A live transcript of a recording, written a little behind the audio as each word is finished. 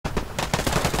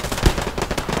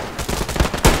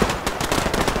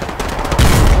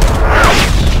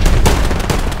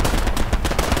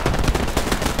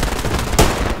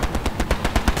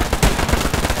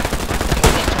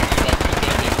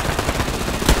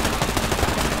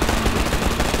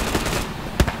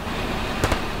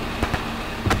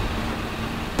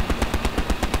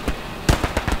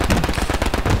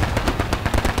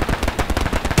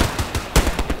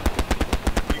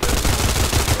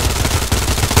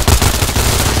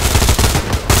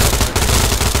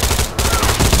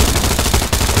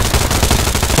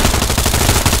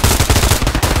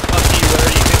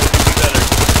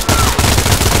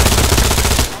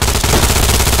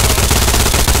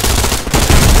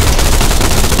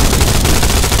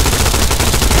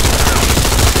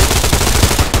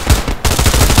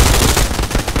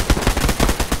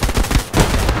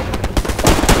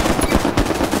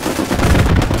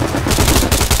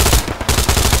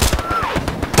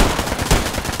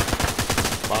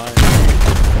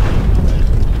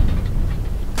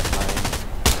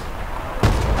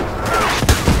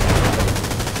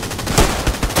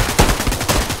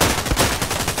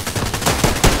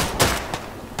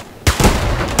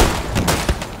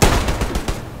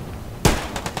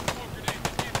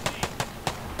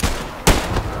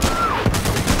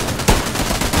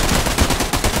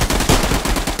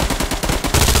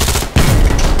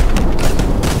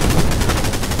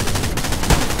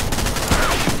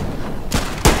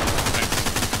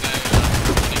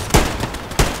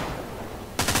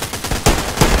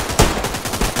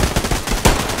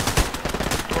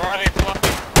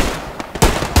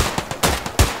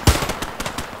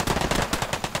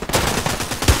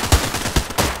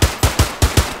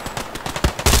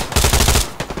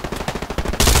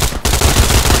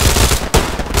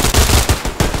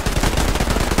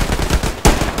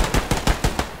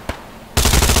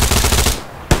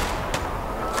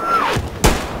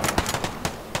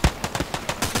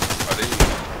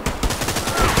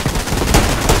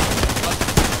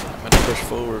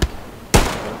forward.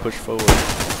 Gotta push forward.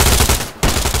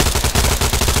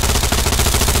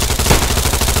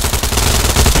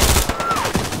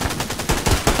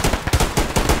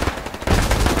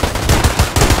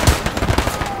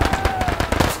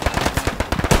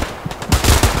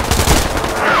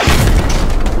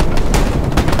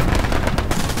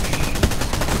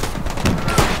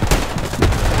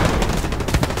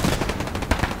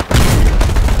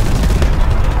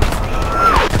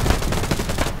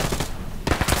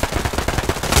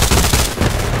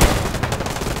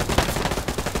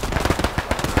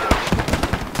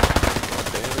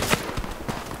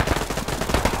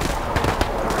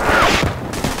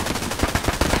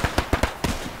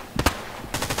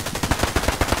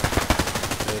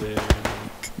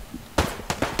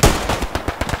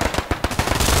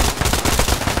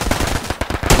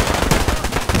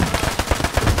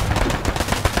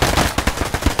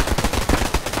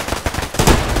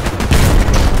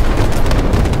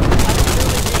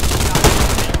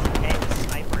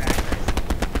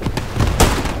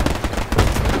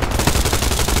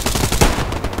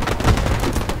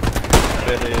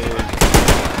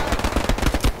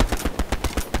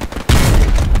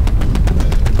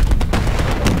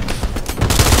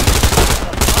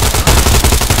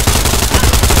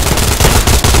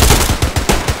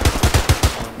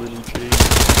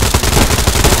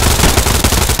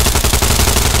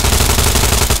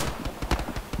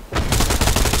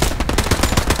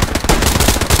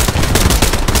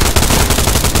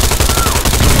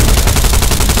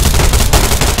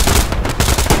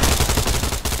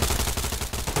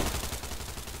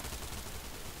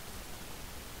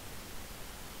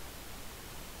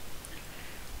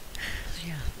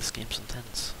 Yeah, this game's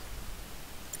intense.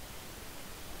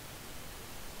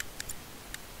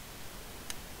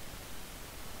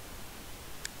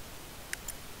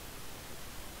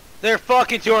 They're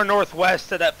fucking to our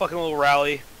northwest at that fucking little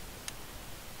rally.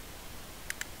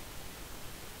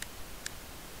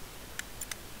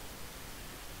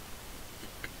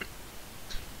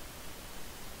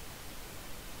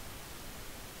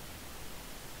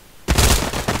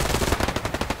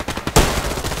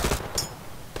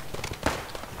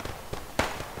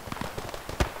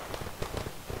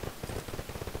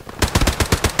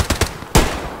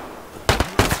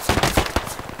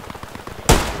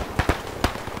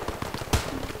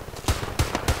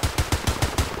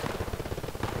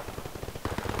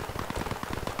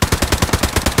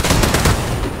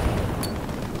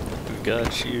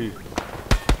 Got you.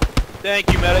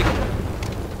 Thank you, medic.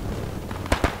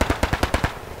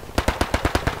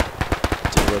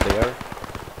 See where they are?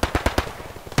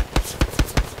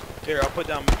 Here, I'll put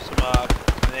down some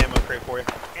an ammo crate for you.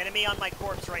 Enemy on my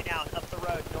corpse right now, up the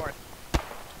road, north.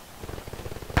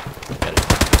 Got it.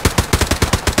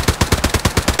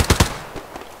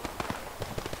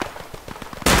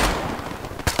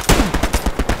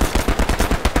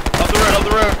 Up the road, up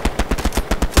the road.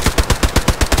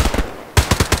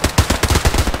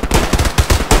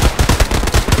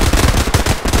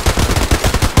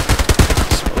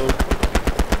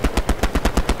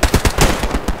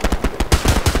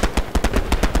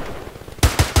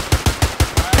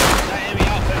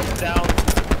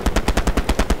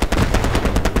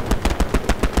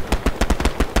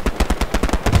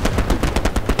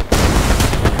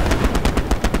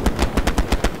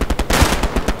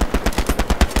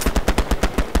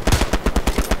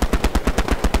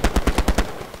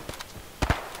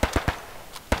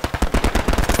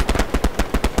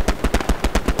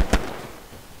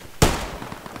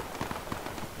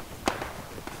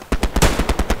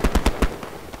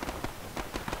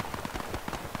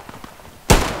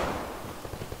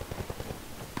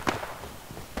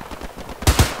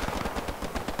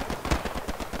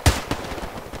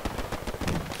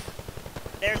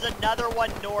 There's another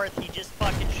one north. He just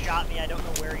fucking shot me. I don't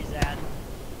know where he's at.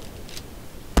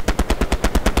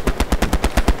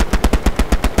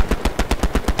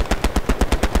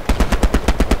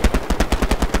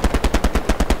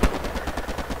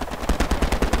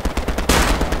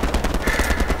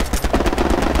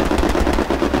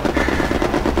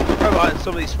 Probably behind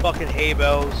some of these fucking hay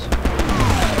bales.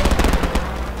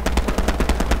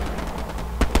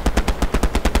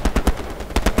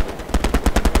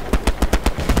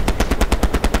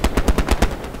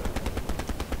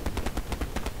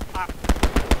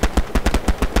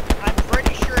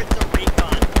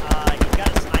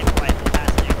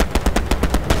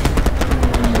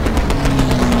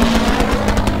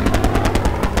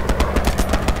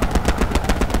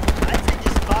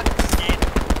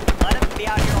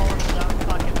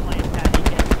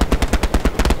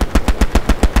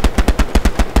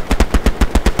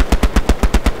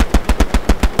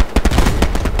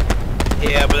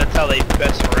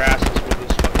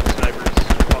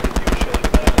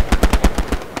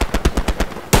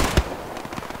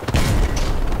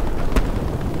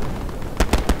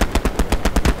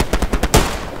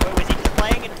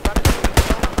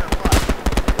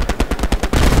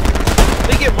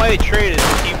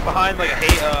 behind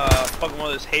like a fucking one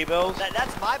of those hay bales.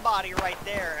 That's my body right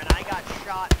there, and I got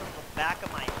shot from the back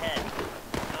of my head.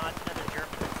 No, it's another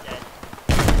German instead.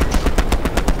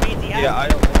 Which means he has Yeah, I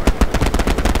don't know.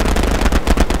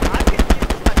 I'm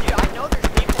confused, but dude, I know there's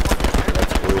people on this server.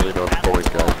 That's really not point,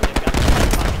 guy. They've got the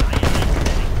fucking IMS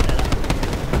setting set up.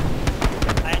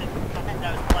 I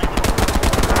was playing it.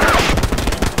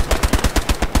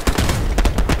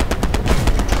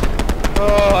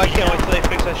 Oh, I can't wait till they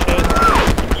fix that shit.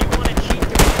 If you want to cheat to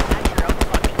it, that's your own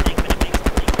fucking thing, but it makes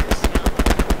me think you're a scum.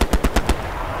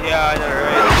 Yeah, I know,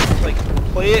 right? It's like,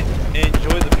 play it and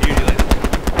enjoy the beauty. Like,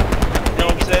 you know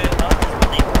what I'm saying?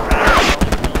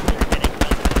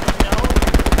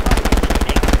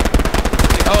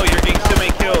 Oh, you're getting so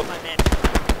many kills.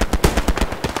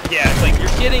 Yeah, it's like,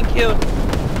 you're getting killed.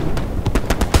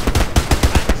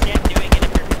 I understand doing it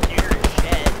if your computer is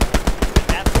shit, but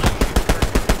that's what you should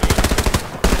work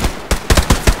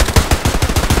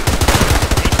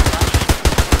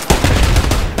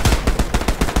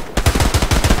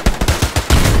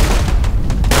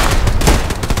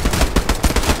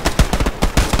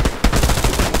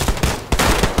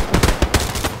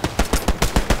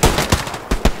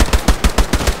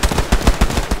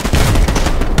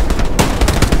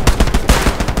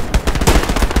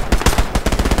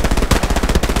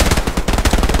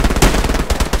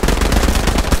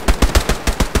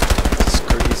It's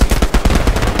crazy.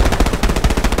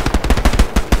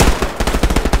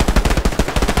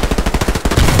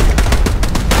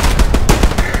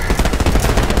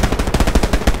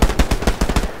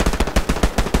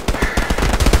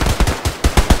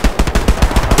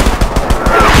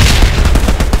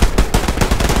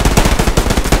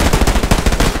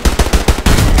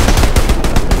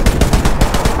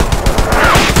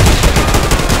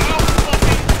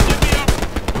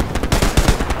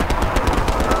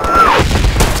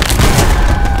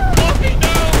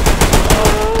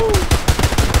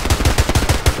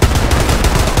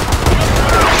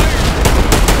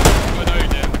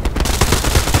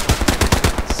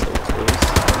 So close.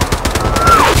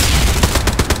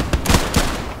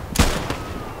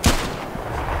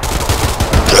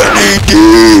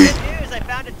 Good news, I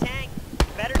found a tank.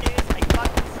 Better news, I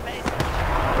fucked in space.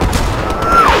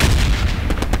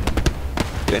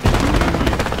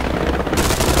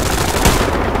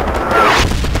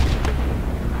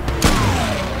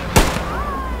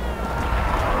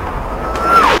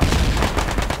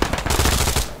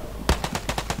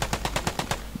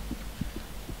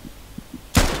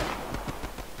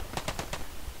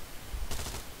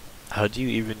 How do you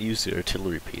even use the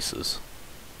artillery pieces?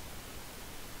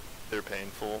 They're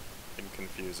painful and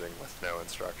confusing with no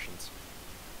instructions.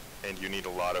 And you need a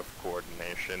lot of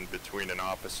coordination between an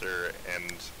officer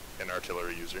and an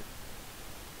artillery user.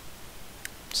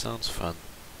 Sounds fun.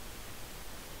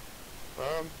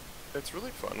 It's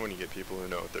really fun when you get people who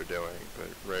know what they're doing, but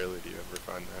rarely do you ever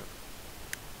find that.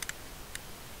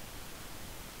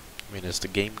 I mean, as the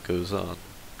game goes on,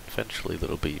 eventually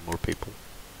there'll be more people.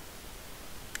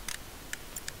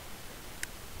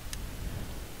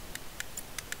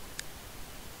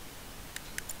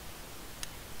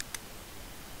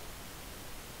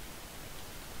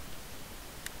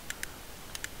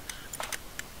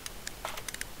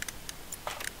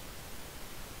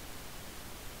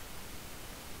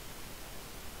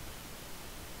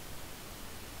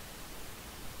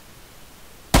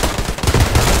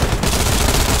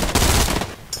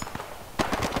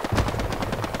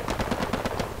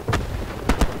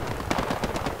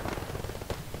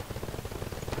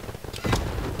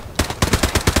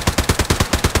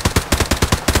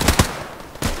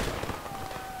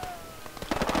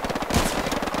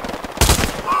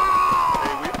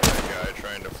 Hey, we've got a guy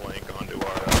trying to flank onto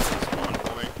our spawn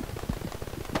point.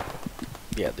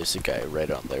 Yeah, there's a guy right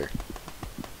on there.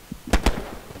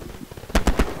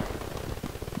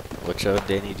 Watch out,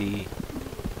 Danny D.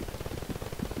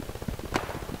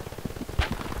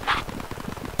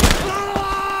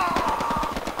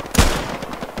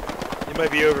 It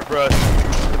might be over for us.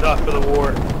 It's off for the war.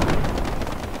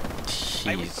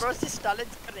 I will Jeez. process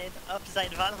Stalin's grenade up sein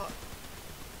Valhalla.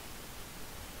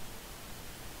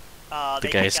 The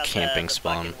they guy's took out camping the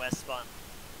spawn. fucking west spawn.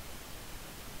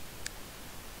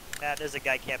 Yeah, there's a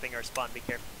guy camping our spawn, be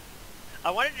careful.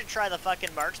 I wanted to try the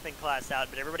fucking marksman class out,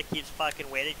 but everybody keeps fucking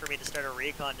waiting for me to start a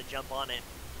recon to jump on it.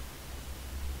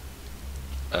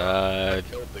 I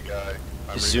killed the guy.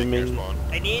 I'm reading your zooming. spawn.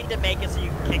 I need to make it so you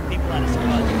can kick people out of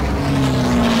squad.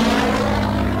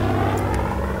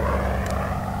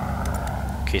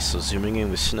 Okay, so zooming in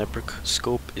with sniper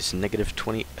scope is negative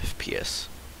 20 FPS.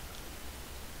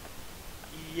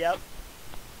 Yep.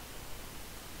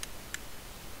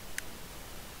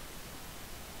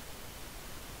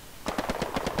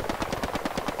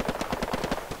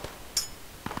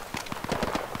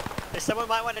 Someone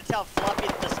might want to tell Fluffy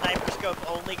that the sniper scope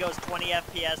only goes 20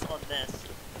 FPS on this.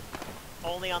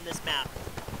 Only on this map.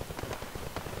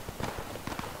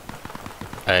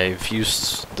 I've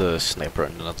used the sniper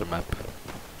on another map.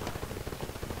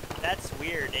 That's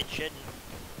weird. It shouldn't.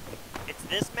 It's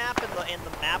this map and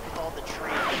the map with all the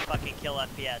trees that fucking kill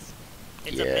FPS.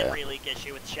 It's a Yeah. memory leak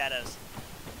issue with shadows.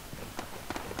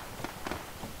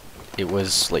 It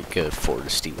was like a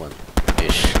foresty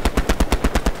one-ish.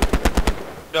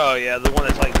 Oh yeah, the one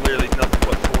that's like literally nothing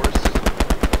but forest.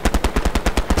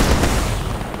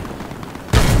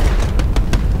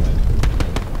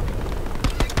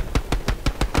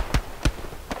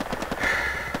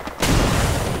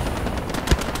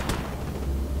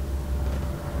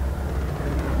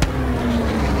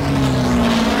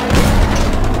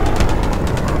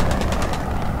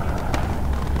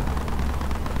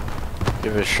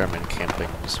 Give a Sherman camping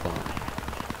as well.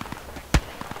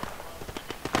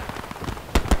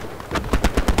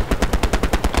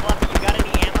 Fluffy, you got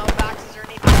any ammo boxes or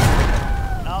anything?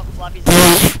 Oh, Fluffy's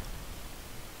dead.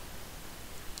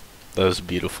 That was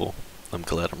beautiful. I'm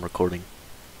glad I'm recording.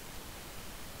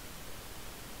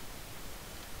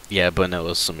 Yeah, but no, it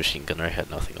was a machine gunner. I had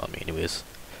nothing on me anyways.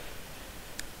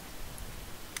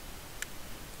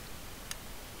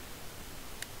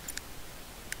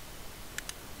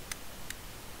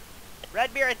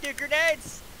 Redbeard, I threw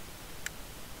grenades!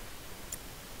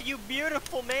 You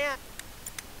beautiful man!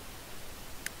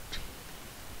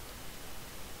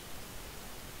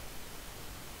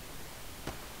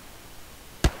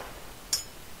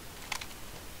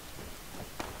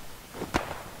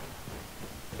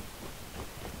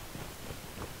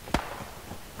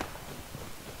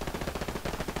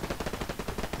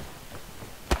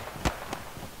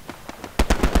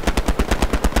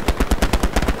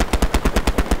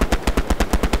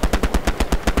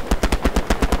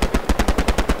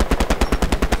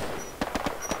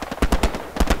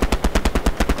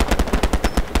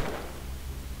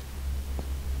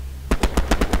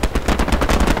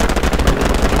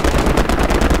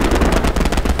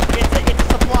 It's a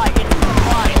supply,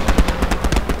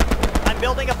 I'm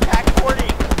building a pack 40.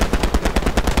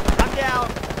 I'm down.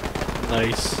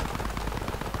 Nice.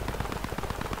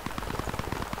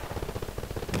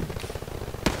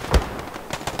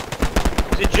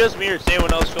 Is it just me or does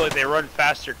anyone else feel like they run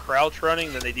faster crouch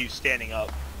running than they do standing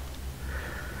up?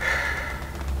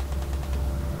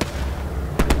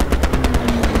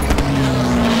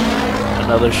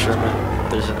 Another Sherman.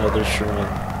 There's another Sherman.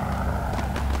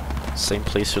 Same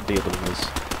place where the other one is.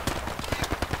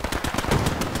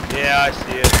 Yeah, I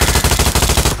see it.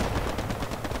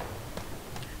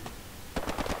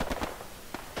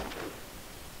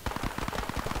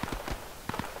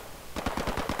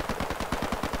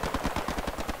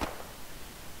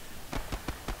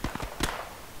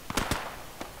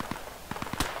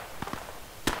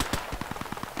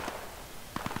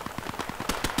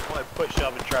 I want to push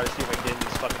up and try to see if I can get in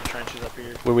these fucking trenches up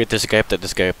here. Wait, there's a guy up there,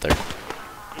 there's a guy up there.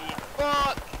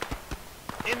 Fuck!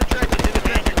 In the trenches,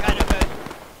 kind of good.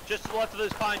 Just to the left of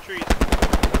those pine trees.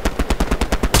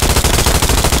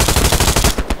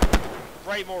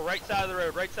 Right more, right side of the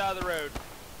road, right side of the road.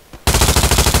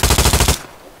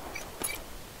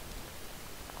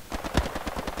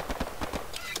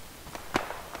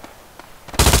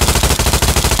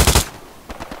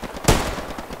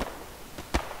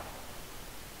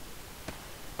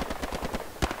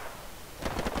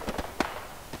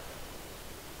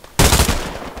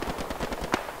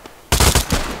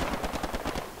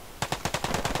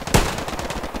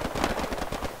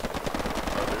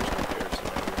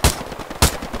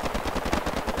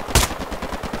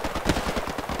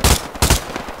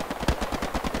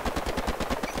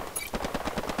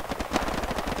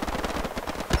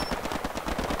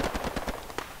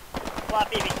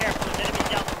 Floppy, be careful, there's enemies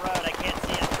down the road, I can't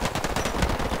see them.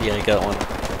 Yeah, I got one.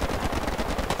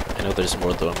 I know there's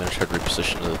more though. I'm gonna try to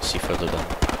reposition to see further down.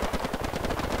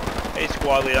 Hey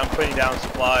squad lead, I'm putting down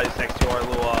supplies next to our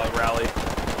little rally.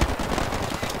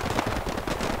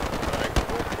 Alright,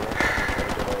 cool. Try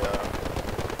to get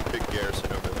a big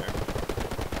garrison over there.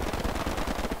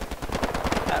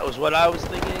 That was what I was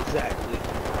thinking exactly.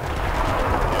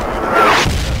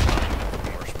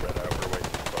 More spread out, we're way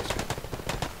too close.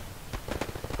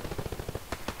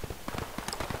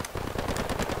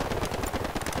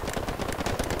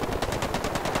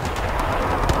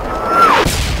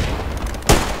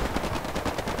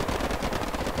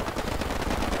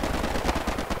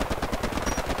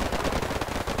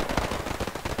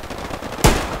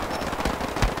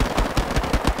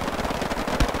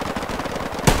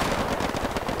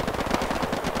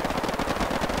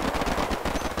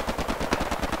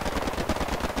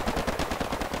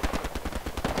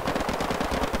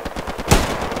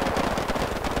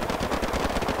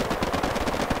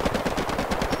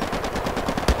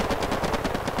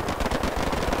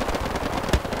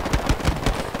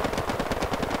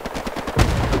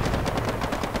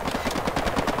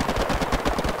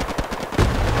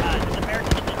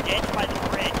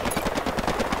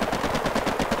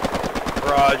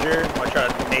 Roger. I try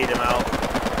to nade him out.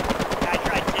 Yeah, I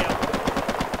tried too.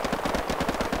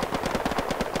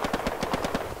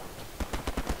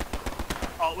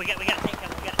 Oh, we got a tank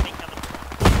coming. We got a tank coming.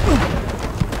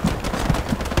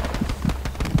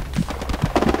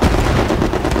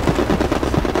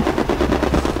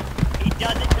 He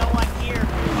doesn't know I'm here.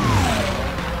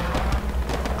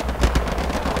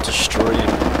 Destroy him.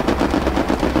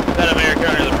 That American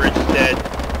under the bridge is dead.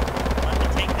 Let me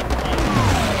take the tank.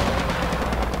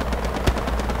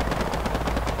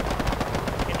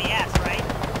 In the ass, right?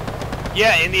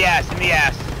 Yeah, in the ass, in the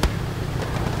ass.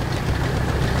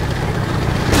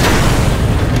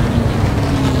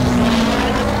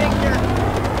 In the picture.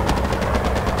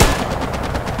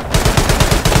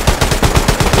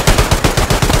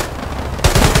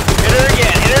 Hit her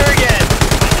again, hit her again.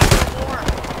 I got more.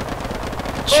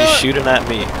 She's Look. shooting at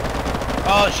me.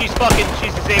 Oh, she's disabled.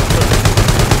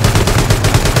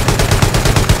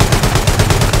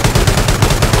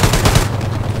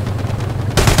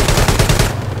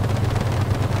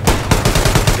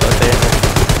 God damn it.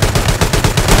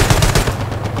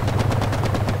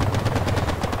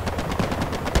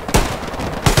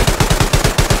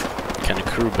 Can a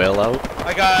crew bail out?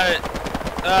 I got,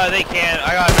 they can.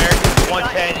 I got Americans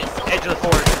 110, edge of the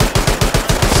fort.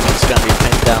 It's gonna be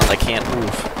pinned down. I can't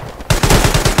move.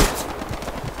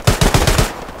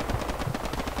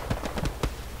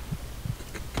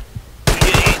 We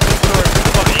get 8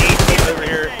 fucking 18 over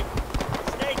here.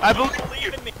 Snake, I don't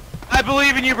believe in me. I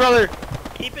believe in you, brother.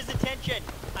 Keep his attention.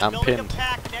 I'm I'm building pinned. a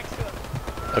pack next to him.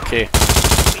 Okay.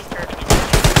 He's turning. He's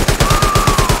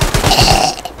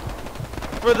turning.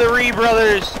 For the Ree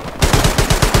brothers.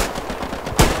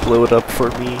 Blow it up for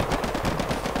me.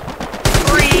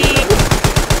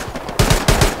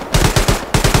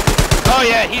 Oh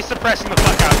yeah, he's suppressing the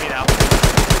fuck out of me now.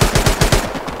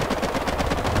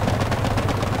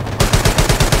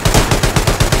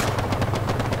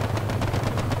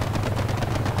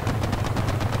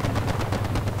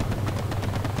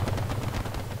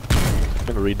 I'm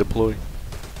gonna redeploy.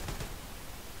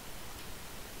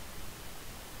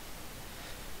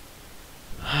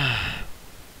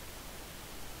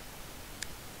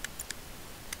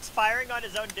 He's firing on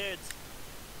his own dudes.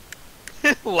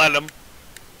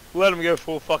 Let him go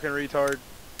full fucking retard.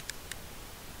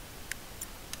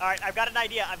 Alright, I've got an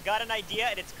idea. And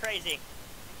it's crazy.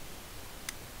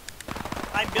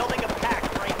 I'm building a pack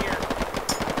right here.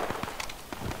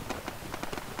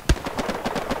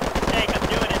 Snake, I'm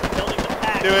doing it. I'm building the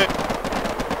pack. Do it.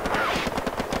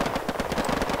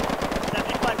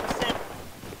 75%.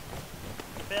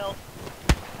 Bill.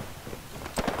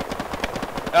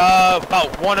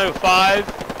 About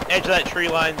 105, edge of that tree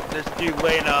line. There's a dude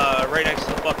laying right next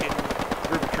to the fucking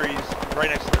group of trees, right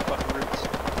next to their fucking roots.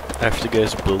 After you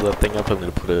guys blow that thing up, I'm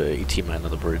gonna put a AT mine on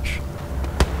the bridge.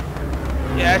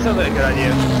 Yeah, that sounds like a good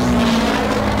idea.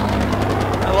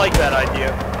 I like that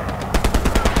idea.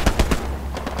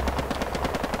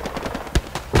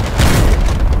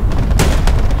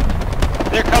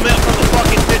 They're coming up from the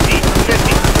fucking 50, from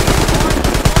 50.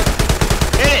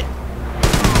 Hit it!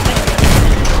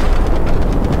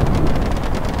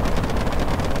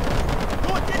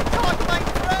 Who did talk, my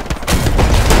friends?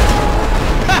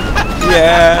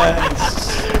 Yes!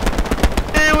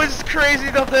 It was crazy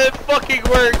enough that it fucking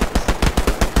worked.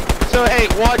 So hey,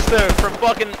 watch though, from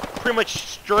fucking pretty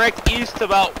much direct east to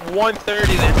about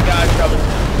 130, there's guys coming.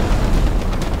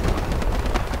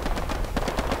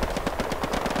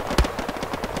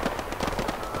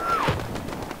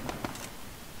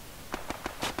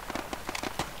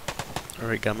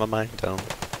 Alright, got my mine down.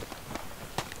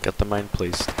 Got the mine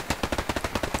placed.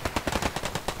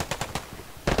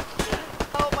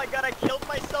 Oh my god, I killed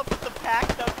myself with the pack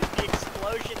though because the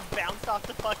explosion bounced off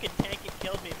the fucking tank and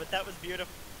killed me, but that was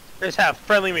beautiful. They just have a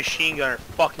friendly machine gunner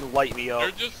fucking light me up. They're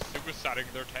just supersetting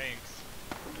their tanks.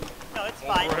 No, it's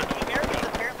fine. The Americans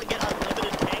apparently get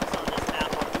unlimited tanks on this map.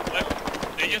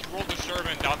 They just rolled the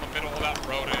Sherman down the middle of that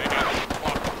road and it got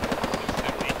fucked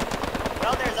instantly.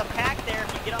 Well, there's a pack there.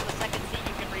 If you get on the second seat,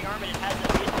 you can rearm it. It has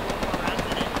at least 4 more rounds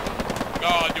in it.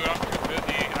 Oh, dude, I'm too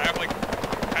busy. I have like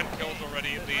 10 kills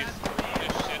already at least.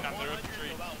 This shit under the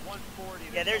tree.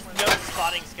 Yeah, there's no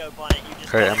spotting scope on it. You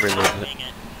just Alright, gotta I'm reloading wing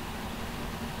it.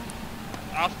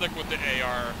 I'll stick with the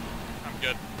AR. I'm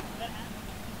good.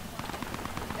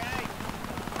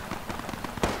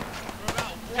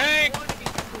 Tank!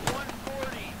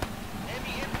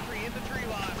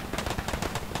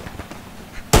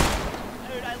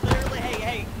 Dude, I literally,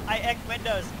 hey, I X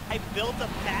Windows. I built a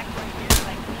pack right here.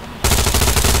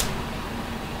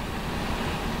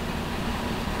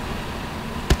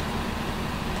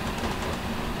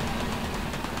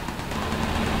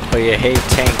 Oh yeah, hey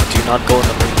tank, do not go in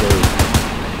the main road.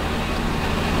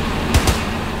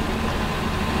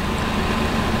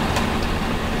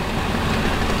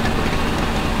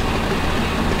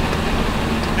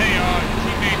 Hey,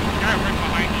 teammate, the guy right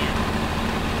behind you.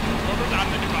 Whoever's on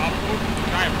the new outpost, the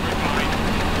guy right behind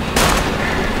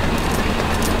you.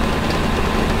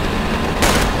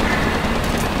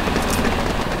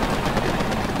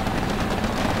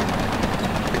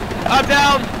 I'm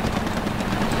down!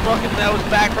 Fucking, that was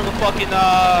back from the fucking,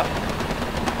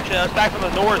 shit, that was back from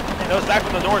the north. That was back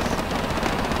from the north.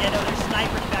 Yeah, no, there's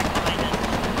snipers back behind us.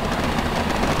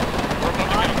 We're about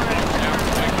to get him down,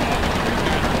 like, all the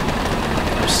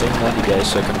way I'm staying on you guys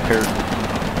so I can repair.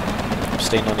 I'm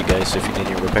staying on you guys if you need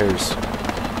any repairs.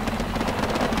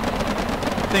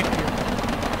 Thank you.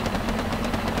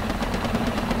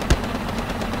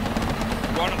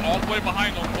 Run all the way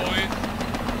behind them, boys.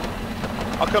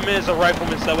 I'll come in as a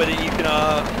rifleman so that you can,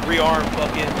 rearm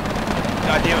fucking...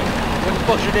 Goddamn it. What the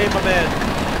fuck's your name, my man?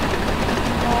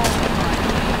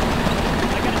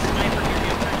 I got a sniper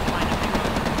here. I'm trying to find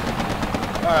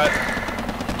him. Alright.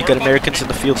 You got Americans in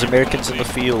the fields, Americans in the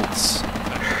fields.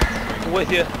 I'm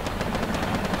with you.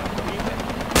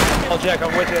 Oh, Jack,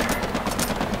 I'm with you.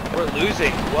 We're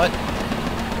losing. What?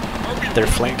 They're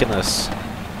flanking us.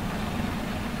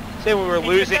 Say we were It's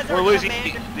losing. because We're our losing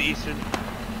commander- the eastern.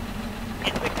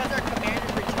 It's because our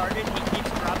commander's retarded, he keeps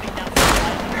dropping down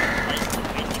supplies in places and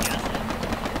wasting acid.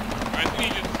 I think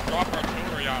he just dropped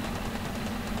artillery on.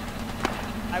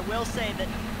 I will say that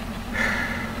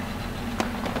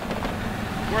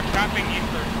We're capping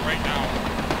Eastern right now.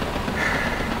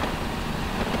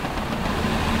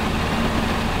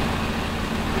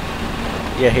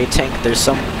 Yeah, hey tank, there's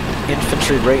some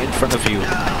infantry right in front of you.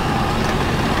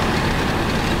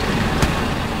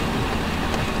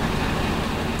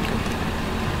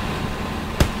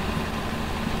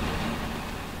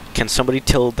 Can somebody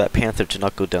tell that Panther to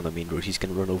not go down the main road? He's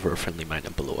gonna run over a friendly mine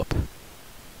and blow up.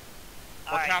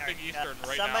 We're capping Eastern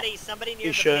right somebody near You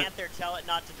the should. Panther tell it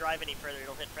not to drive any further,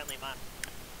 it'll hit friendly mine.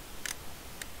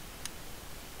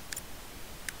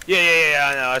 Yeah,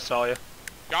 I know. I saw you.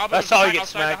 now. That's how you get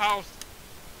outside the smacked. house.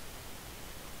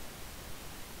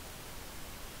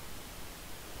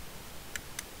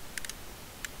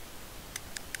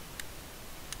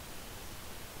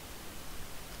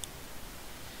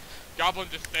 Goblin,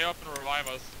 just stay up and revive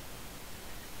us.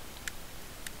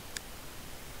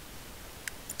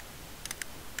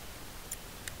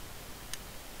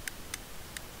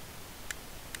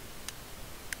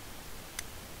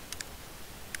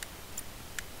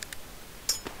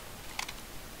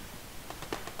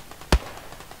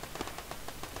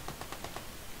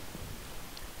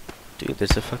 Dude,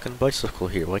 there's a fucking bicycle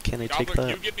here. Why can't I take Goblin,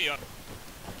 that? you get me up.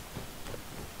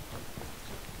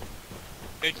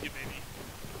 Thank you, baby.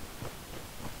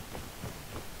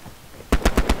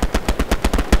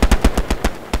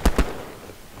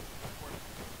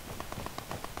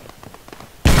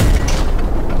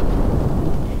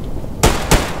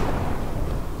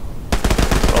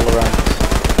 All around.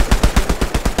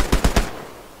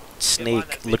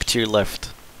 Snake, look to your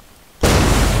left.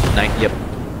 Yep. Get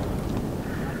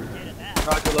at that.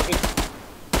 Roger, looking.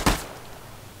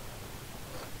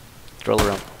 They're all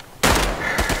around.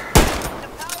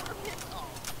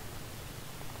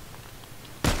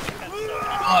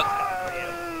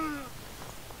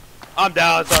 I'm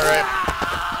down. It's all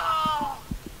right.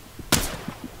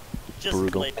 Just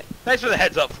Brutal. bleed. Thanks for the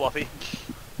heads up, Fluffy.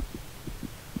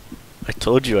 I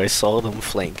told you I saw them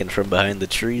flanking from behind the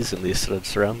trees and they started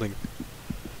surrounding.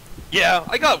 Yeah,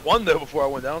 I got one though before I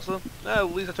went down. So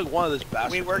at least I took one of this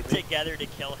bastard. We worked together to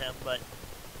kill him, but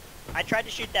I tried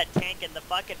to shoot that tank and the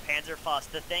fucking Panzerfaust.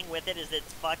 The thing with it is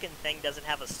its fucking thing doesn't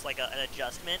have an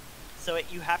adjustment, so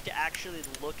you have to actually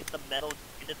look at the metal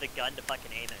end of the gun to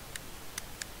fucking aim it.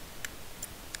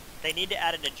 They need to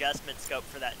add an adjustment scope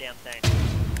for that damn thing.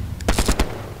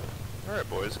 Alright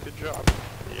boys, good job.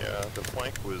 Yeah, the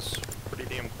flank was pretty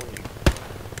damn clean.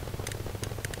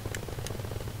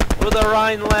 For the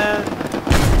Rhineland.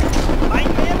 I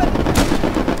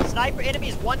damn it! Sniper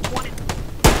enemies 120.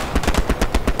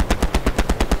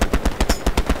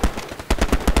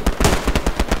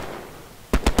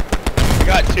 I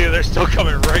got two. They're still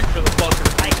coming right for the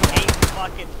fucking. I hate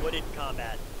fucking wooded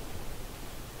combat.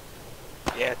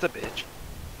 Yeah, it's a bitch.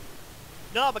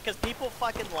 No, because people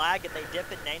fucking lag and they dip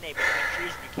and nay-nay between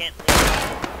trees and you can't leave.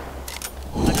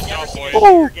 I've never seen a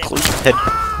Oh, shooter get close head.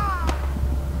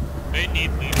 They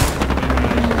need leaders.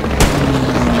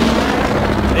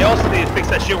 They also need to fix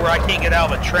that shit where I can't get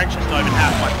out of a trench. It's not even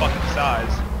half my fucking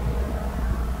size.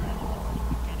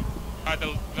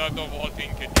 The whole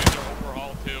team could use their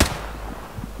overhaul too.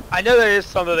 I know there is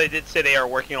something they did say they are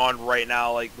working on right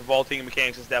now. Like the vaulting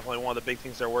mechanics is definitely one of the big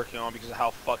things they're working on because of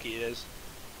how fucky it is.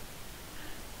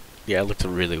 Yeah, it looked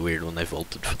really weird when they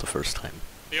vaulted for the first time.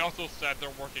 They also said they're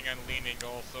working on leaning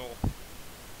also.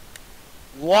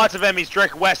 Lots of enemies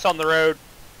direct west on the road.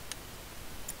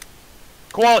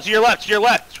 Koala, to your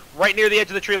left, right near the edge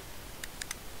of the tree.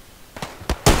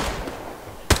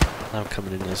 I'm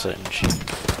coming in as an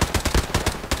MG.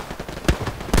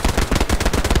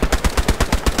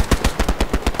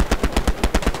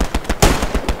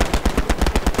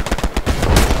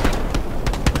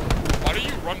 Why do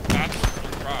you run faster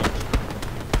when you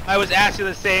crouch? I was asking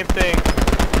the same thing.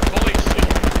 Holy shit,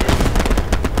 you can do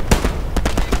it.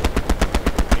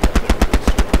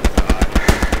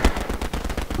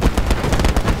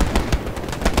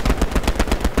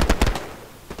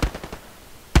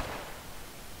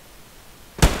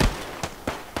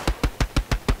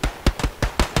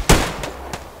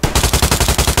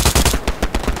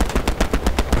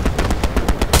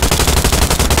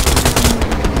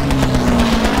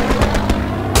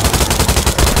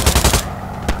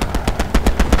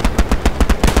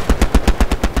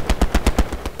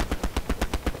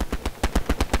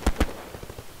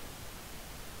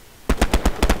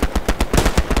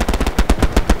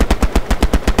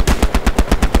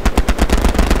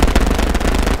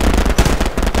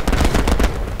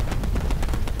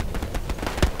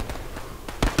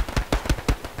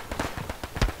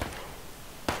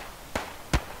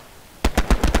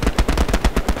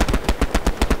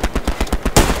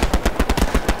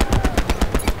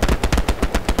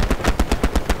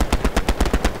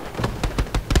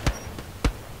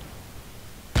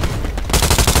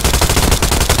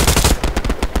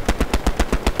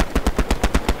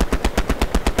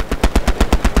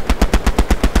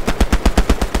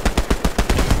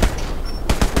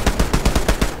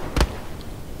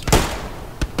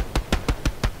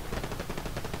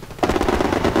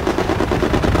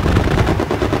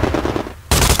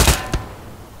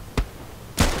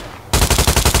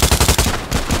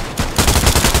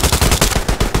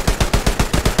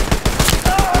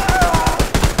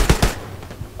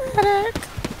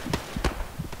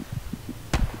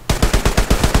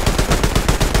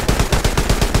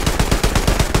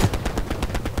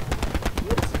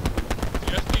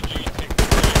 The SDG takes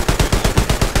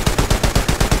the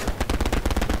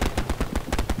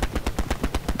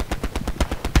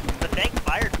The tank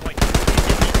fired point.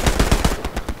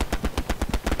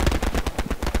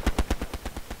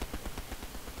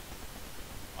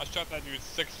 I shot that dude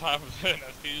 6 times in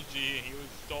SDG and he was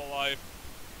still alive.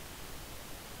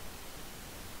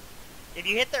 If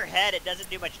you hit their head, it doesn't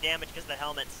do much damage because of the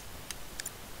helmets.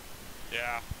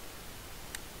 Yeah.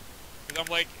 Cause I'm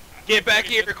like, Get back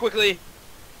here quickly.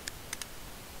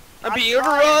 I'm I'm being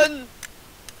trying. overrun.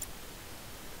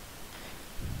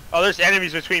 Oh, there's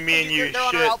enemies between me and you. They're on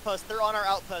our Shit. outpost. They're on our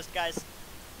outpost, guys.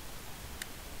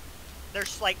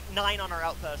 There's like 9 on our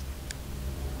outpost.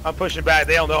 I'm pushing back.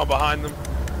 They don't know I'm behind them.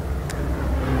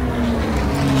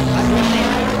 I wish they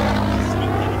had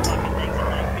sneak peek fucking things and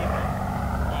like people.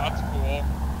 oh, that's cool.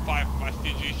 5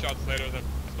 SDG shots later, they're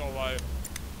still alive.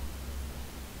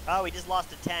 Oh, we just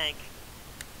lost a tank.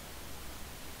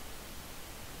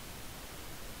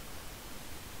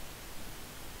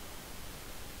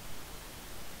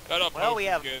 That outpost Well, we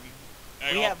is have- good.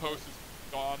 That we have- outpost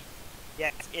is gone.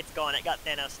 Yeah, it's gone. It got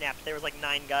Thanos snapped. There was like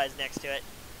 9 guys next to it.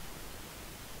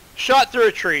 Shot through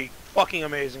a tree. Fucking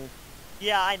amazing.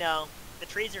 Yeah, I know. The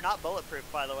trees are not bulletproof,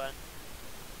 by the way.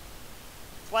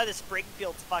 That's why the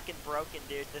Springfield's fucking broken,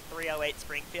 dude. The 308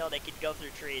 Springfield, it could go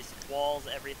through trees, walls,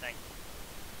 everything.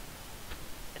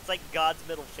 It's like God's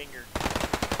middle finger.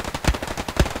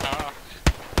 Ah.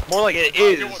 More like it Not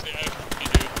good is. with the MG,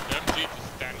 dude. The MG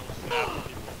just stand and snap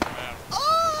people from the map.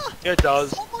 Oh! It does.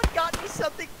 Someone got me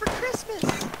something for Christmas!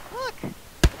 Look!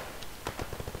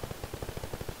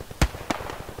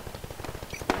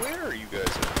 Where are you guys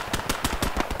at?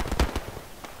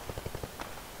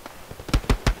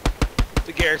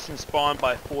 The garrison spawned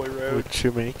by Foy Road. What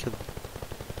you making?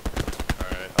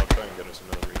 Alright, I'll try and get us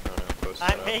another recon outpost.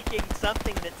 set I'm up. making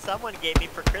something that someone gave me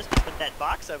for Christmas with that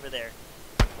box over there.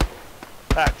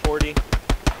 Pack 40.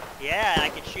 Yeah, and I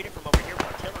can shoot it from over here with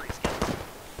artillery skills.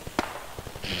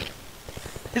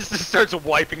 This just starts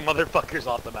wiping motherfuckers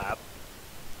off the map.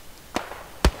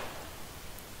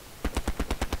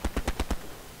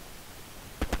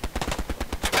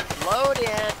 Load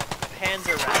in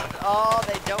Panzer round. Oh,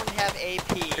 they don't have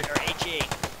AP or HE.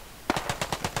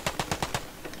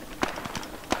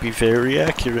 Be very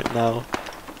accurate now.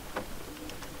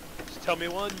 Just tell me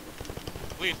one.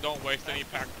 Please don't waste any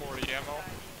Pack 40 ammo.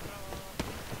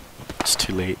 It's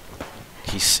too late.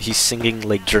 He's singing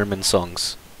like German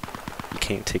songs. You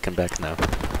can't take him back now.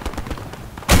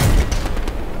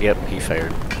 Yep, he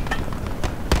fired.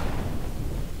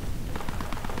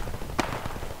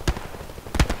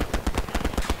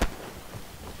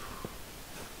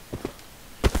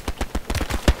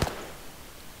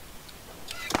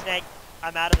 Snake,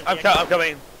 I'm out of the I'm vehicle.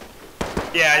 coming.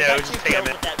 Yeah, I yeah, got it was 2 just taking a kills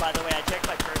minute. with that, by the way. I checked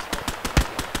my personal.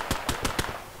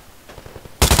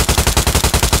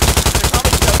 They're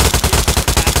probably so confused in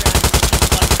the background. It's just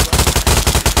fucking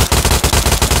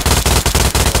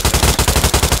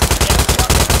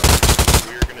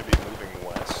We're gonna be moving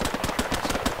west.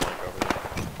 Set up like over there.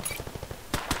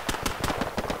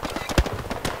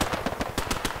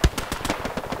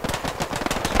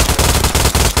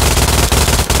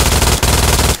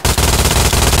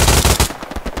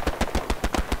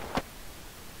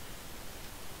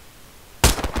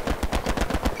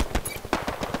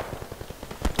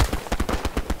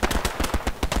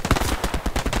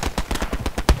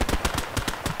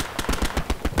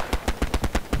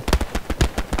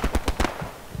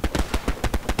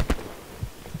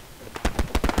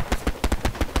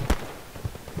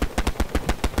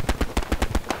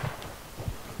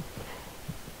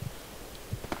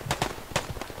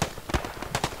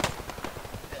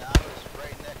 Yeah, I was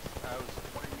right next. I was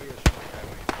 20 meters from the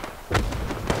highway.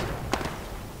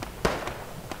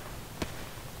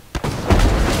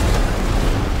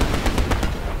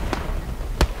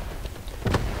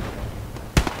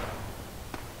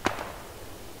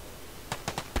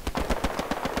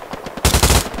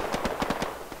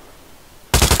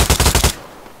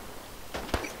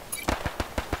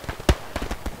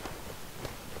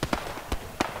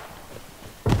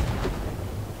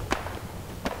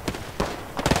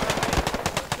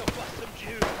 Let's go bust some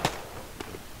Jews.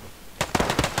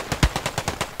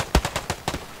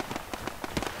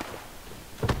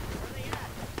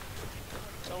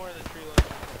 Somewhere in the tree line.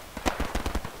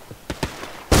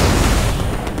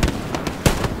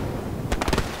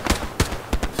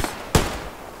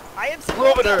 I am A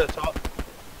little bit over the top.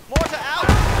 Mortar out!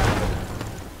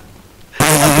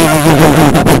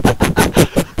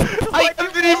 I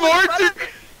have any more to...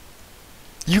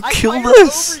 You I killed fired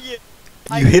us! over you.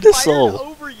 You hit us fired all.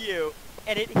 over you,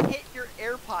 and it hit your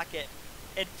air pocket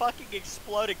and fucking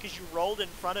exploded because you rolled in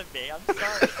front of me. I'm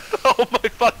sorry. Oh my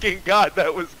fucking god,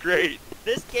 that was great.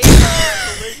 This game has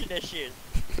some collision issues.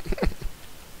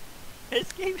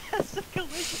 This game has some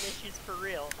collision issues for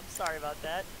real. I'm sorry about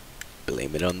that.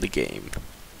 Blame it on the game.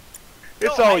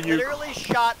 It's No, all I you. literally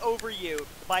shot over you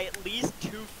by at least 2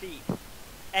 feet,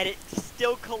 and it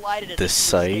still collided. As The if you were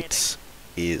standing. sight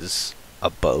is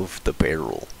above the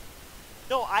barrel.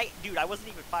 No, dude, I wasn't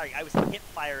even firing. I was hip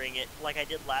firing it like I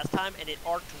did last time, and it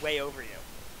arced way over you.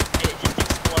 And it just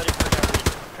exploded for no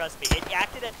reason. Trust me. It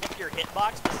acted as if your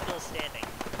hitbox was still standing.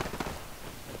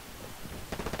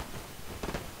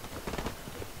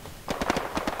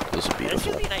 It was This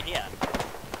beautiful. gives me an idea.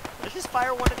 Let's just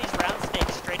fire one of these round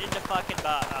snakes straight into fucking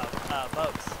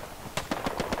boats.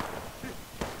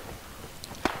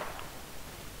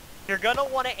 You're gonna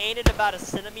want to aim it about a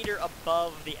centimeter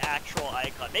above the actual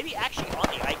icon. Maybe actually on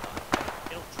the icon.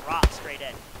 It'll drop straight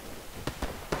in.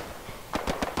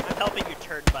 I'm helping you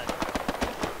turn, by the way.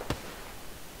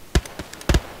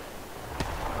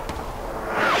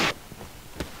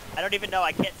 I don't even know.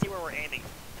 I can't see where we're aiming.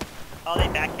 Oh, they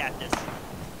backcapped us.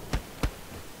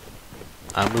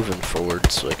 I'm moving forward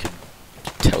so I can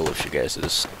tell if you guys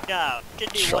is. No, should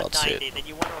do Shots 190. hit. Then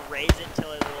you want to raise it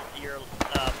till you're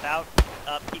about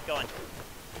up. Keep going.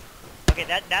 Okay,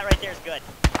 that right there is good.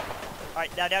 All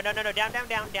right, no, down.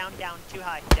 Too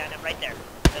high. Down, right there.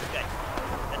 That's good.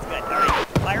 That's good. All right,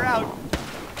 fire out.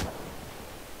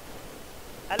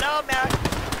 Hello, Matt.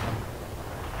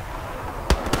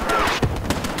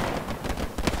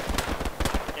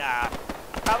 Yeah,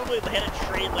 probably hit a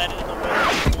tree, landed in the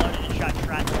woods, exploded, and shot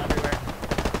shrapnel everywhere.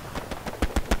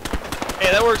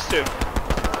 Hey, that works too.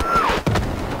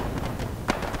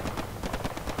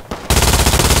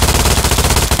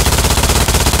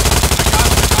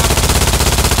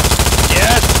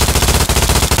 Yes!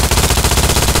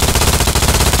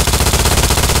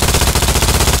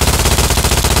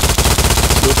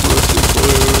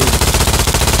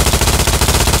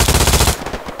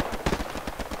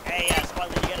 Hey, Squad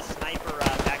Leader, you got a sniper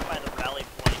back by the rally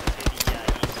point to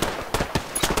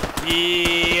the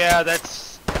east. Yeah,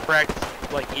 that's correct.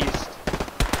 Like east.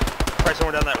 Probably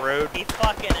somewhere down that road. He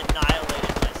fucking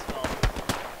annihilated my skull.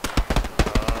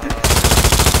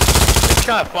 It's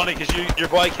kind of funny because your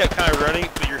body kept kind of running,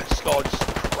 but your skull just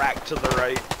cracked to the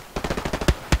right.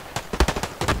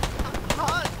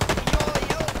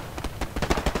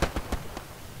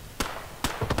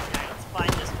 Yeah, let's find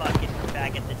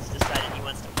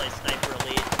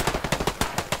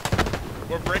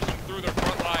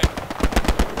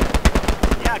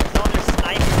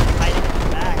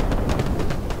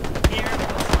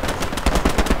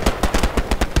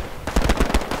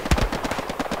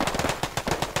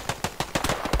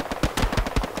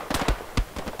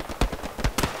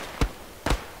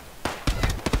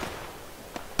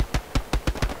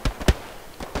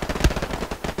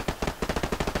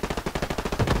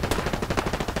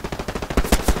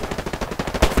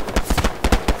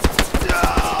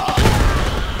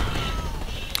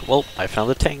Well, I found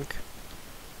a tank.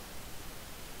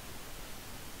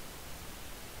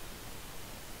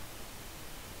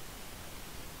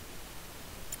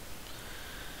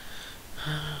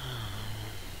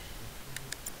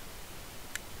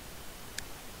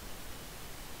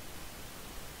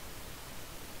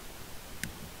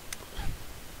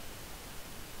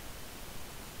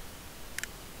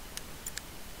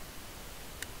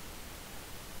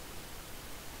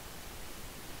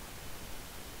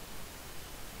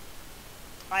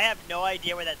 I have no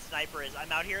idea where that sniper is.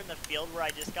 I'm out here in the field where I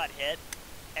just got hit,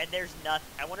 and there's nothing.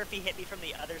 I wonder if he hit me from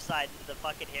the other side and the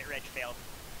fucking hit reg failed.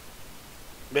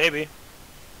 Maybe.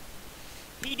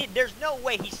 He did. There's no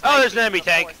way he sniped Oh, there's me an from enemy the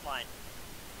tank. forest line.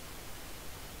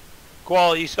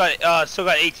 Qual, you still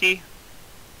got AT?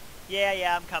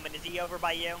 Yeah, I'm coming. Is he over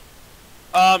by you?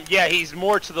 Yeah, he's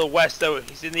more to the west though.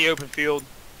 He's in the open field.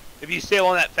 If you stay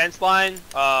along that fence line,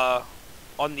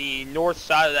 on the north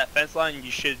side of that fence line,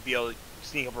 you should be able to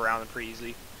sneak up around him pretty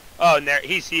easily. Oh, and there,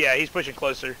 he's pushing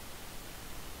closer.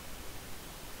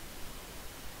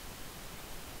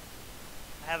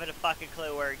 I haven't a fucking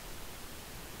clue where. I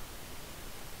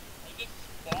just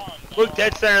spawned. Look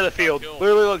dead center of the field. Killed.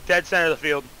 Literally look dead center of the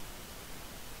field.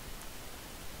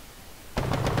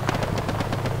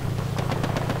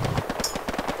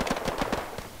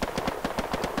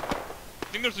 I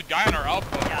think there's a guy on our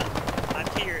outpost. Yeah, I'm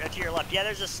to your left. Yeah,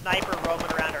 there's a sniper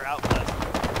roaming around our outpost.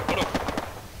 What a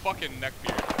fucking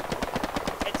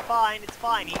neckbeard. It's fine. It's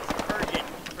fine. He's a virgin.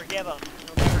 Forgive him.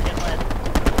 He'll never get led.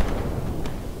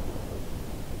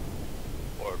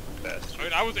 Or best. I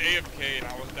mean, I was AFK and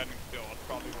I was standing still. That's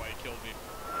probably why he killed me.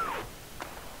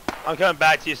 I'm coming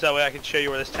back to you so that way I can show you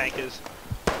where this tank is.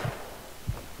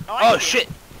 I Oh see him. shit!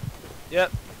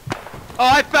 Yep. Oh,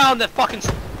 I found the fucking.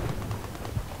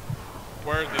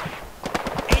 Where is it?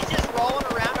 He's just rolling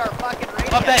around our fucking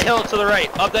radio. Up that hill to the right.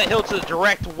 Up that hill to the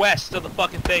direct west of the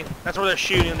fucking thing. That's where they're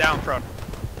shooting him down from.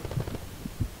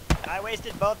 I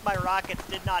wasted both my rockets.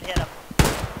 Did not hit him.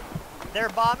 They're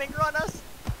bombing run us.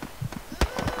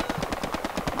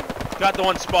 Got the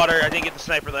one spotter. I didn't get the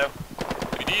sniper though.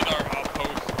 We need our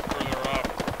outpost further up.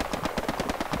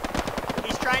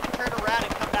 He's trying to turn around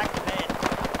and come back to mid.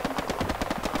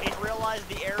 He's realized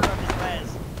the error of his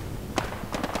ways.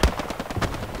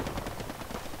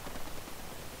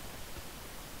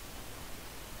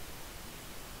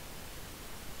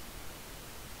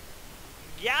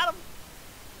 Got him!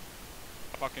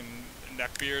 Fucking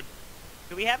neckbeard.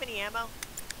 Do we have any ammo?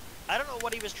 I don't know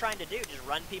what he was trying to do. Just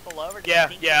run people over? Just Yeah,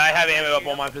 think yeah, I he's have not ammo gonna up shoot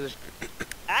on my him? position.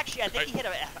 Actually, I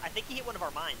think he hit one of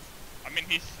our mines. I mean,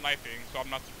 he's sniping, so I'm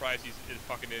not surprised he's a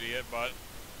fucking idiot, but...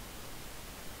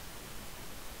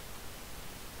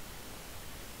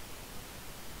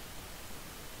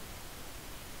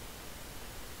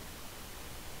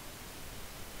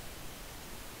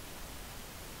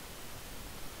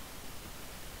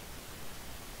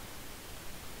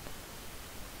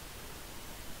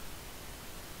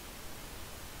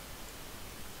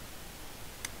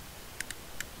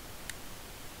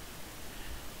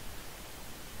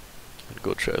 I'd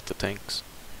go try out the tanks.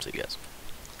 See you guys.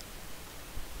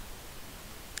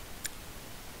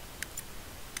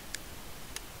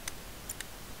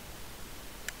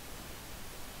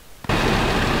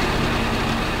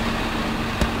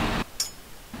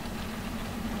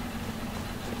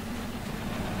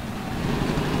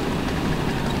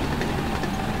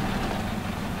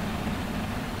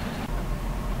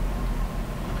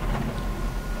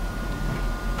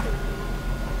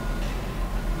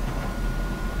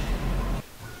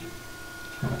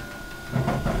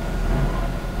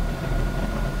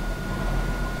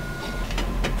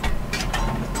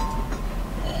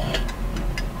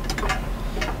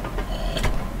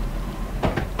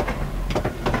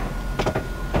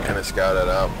 Kind of scout it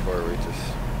out before we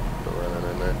just go running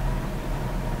in there.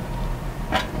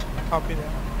 Copy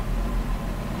that.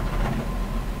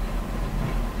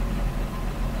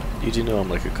 You do know I'm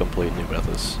like a complete noob at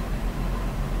this.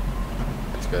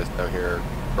 These guys down here are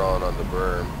crawling on the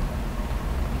berm.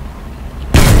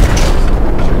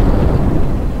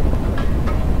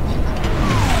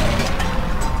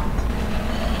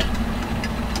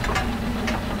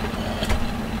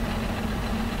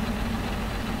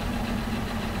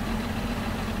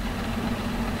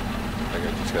 I think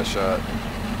I just got shot.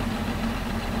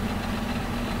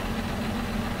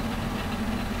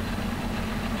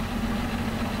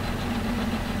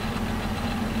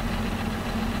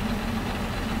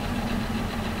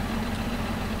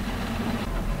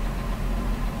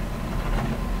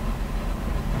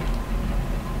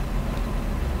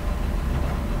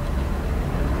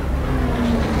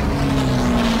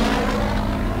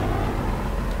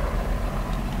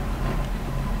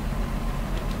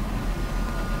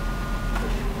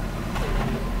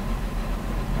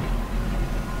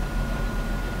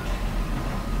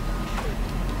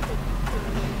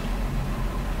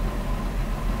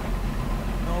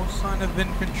 of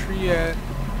infantry yet.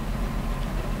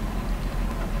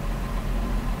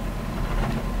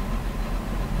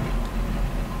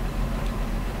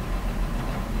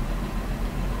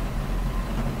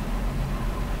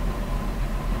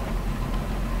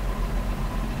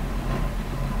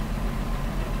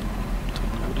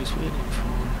 Don't know what he's waiting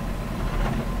for.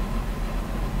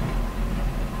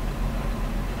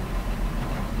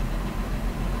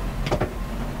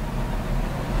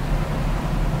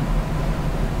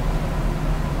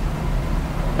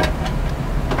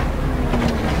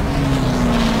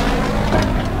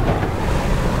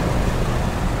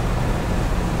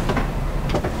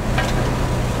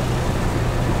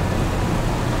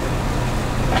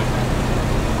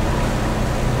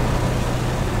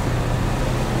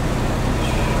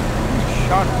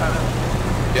 Shot at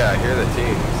him. Yeah, I hear the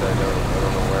teams. I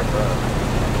don't know where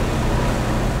from.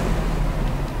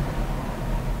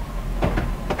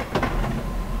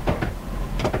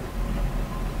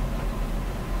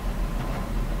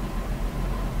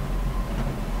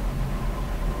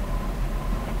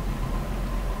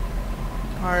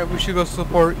 Alright, we should go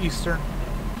support Eastern.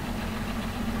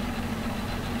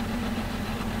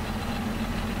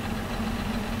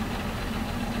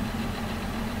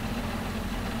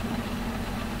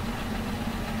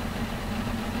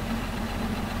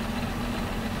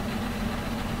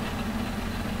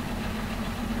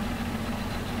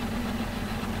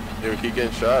 Yeah, we keep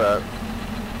getting shot at.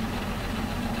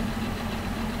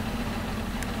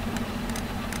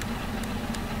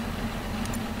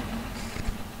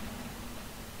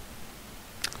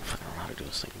 I don't know how to do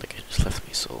this thing. The game just left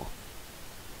me so.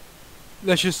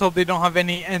 Let's just hope they don't have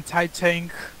any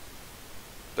anti-tank.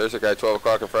 There's a guy 12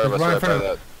 o'clock in front of us, Right in right by front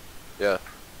that. of- Yeah.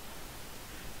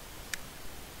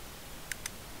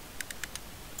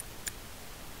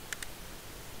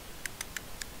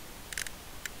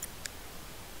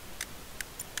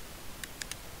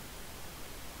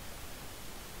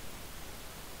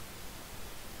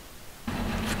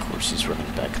 Of course he's running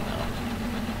back now.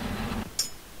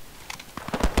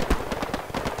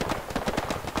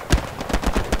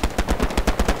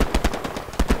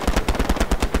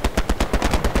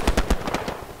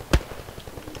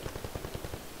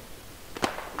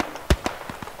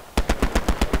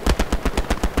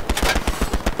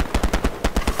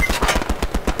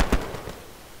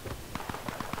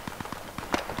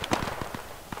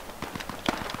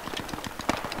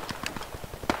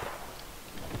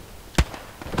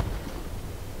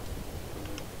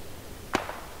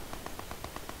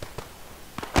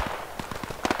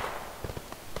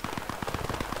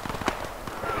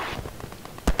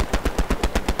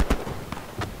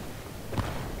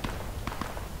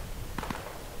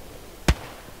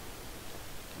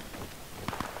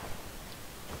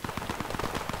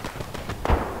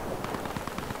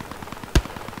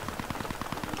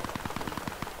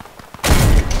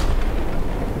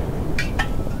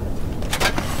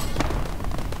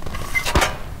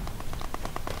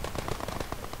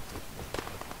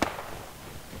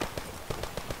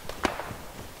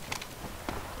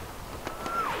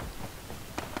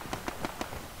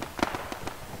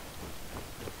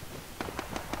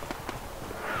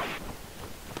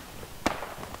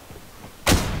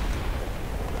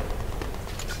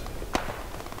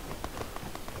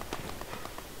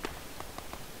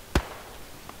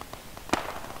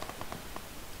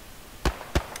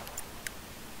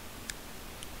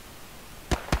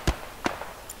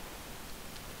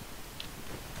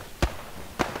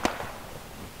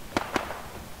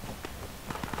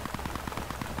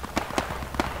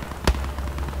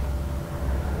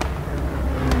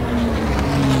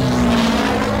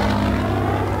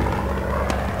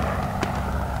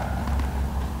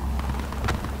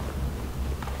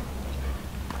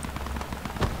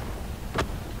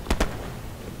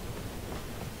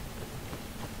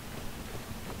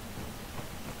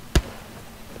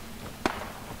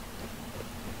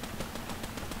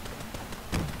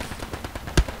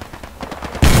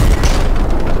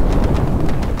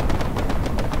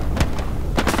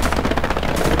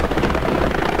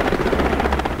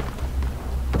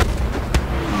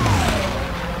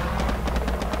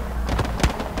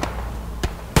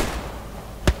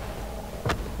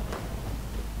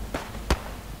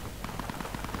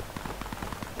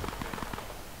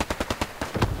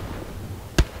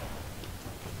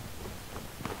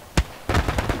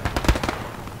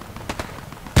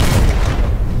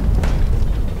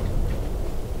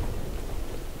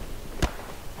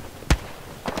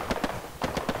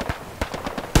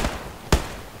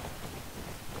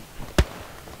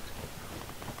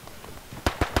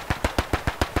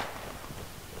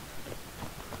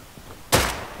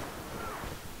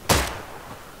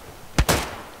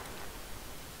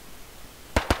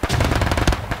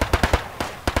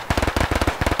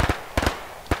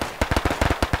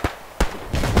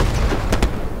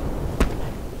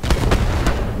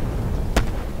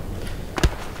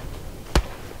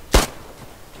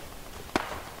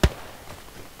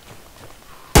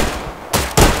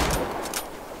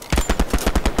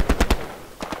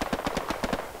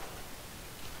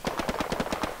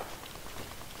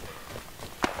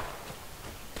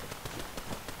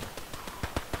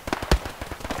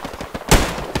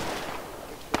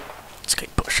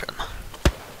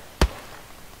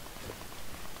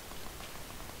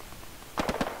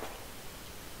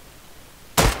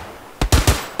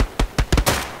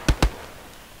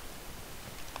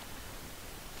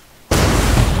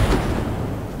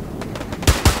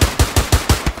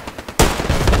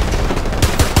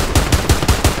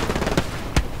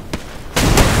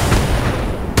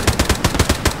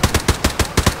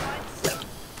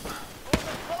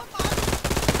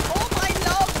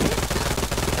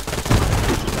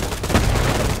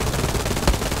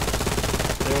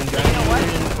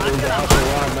 gonna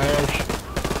also want to mash.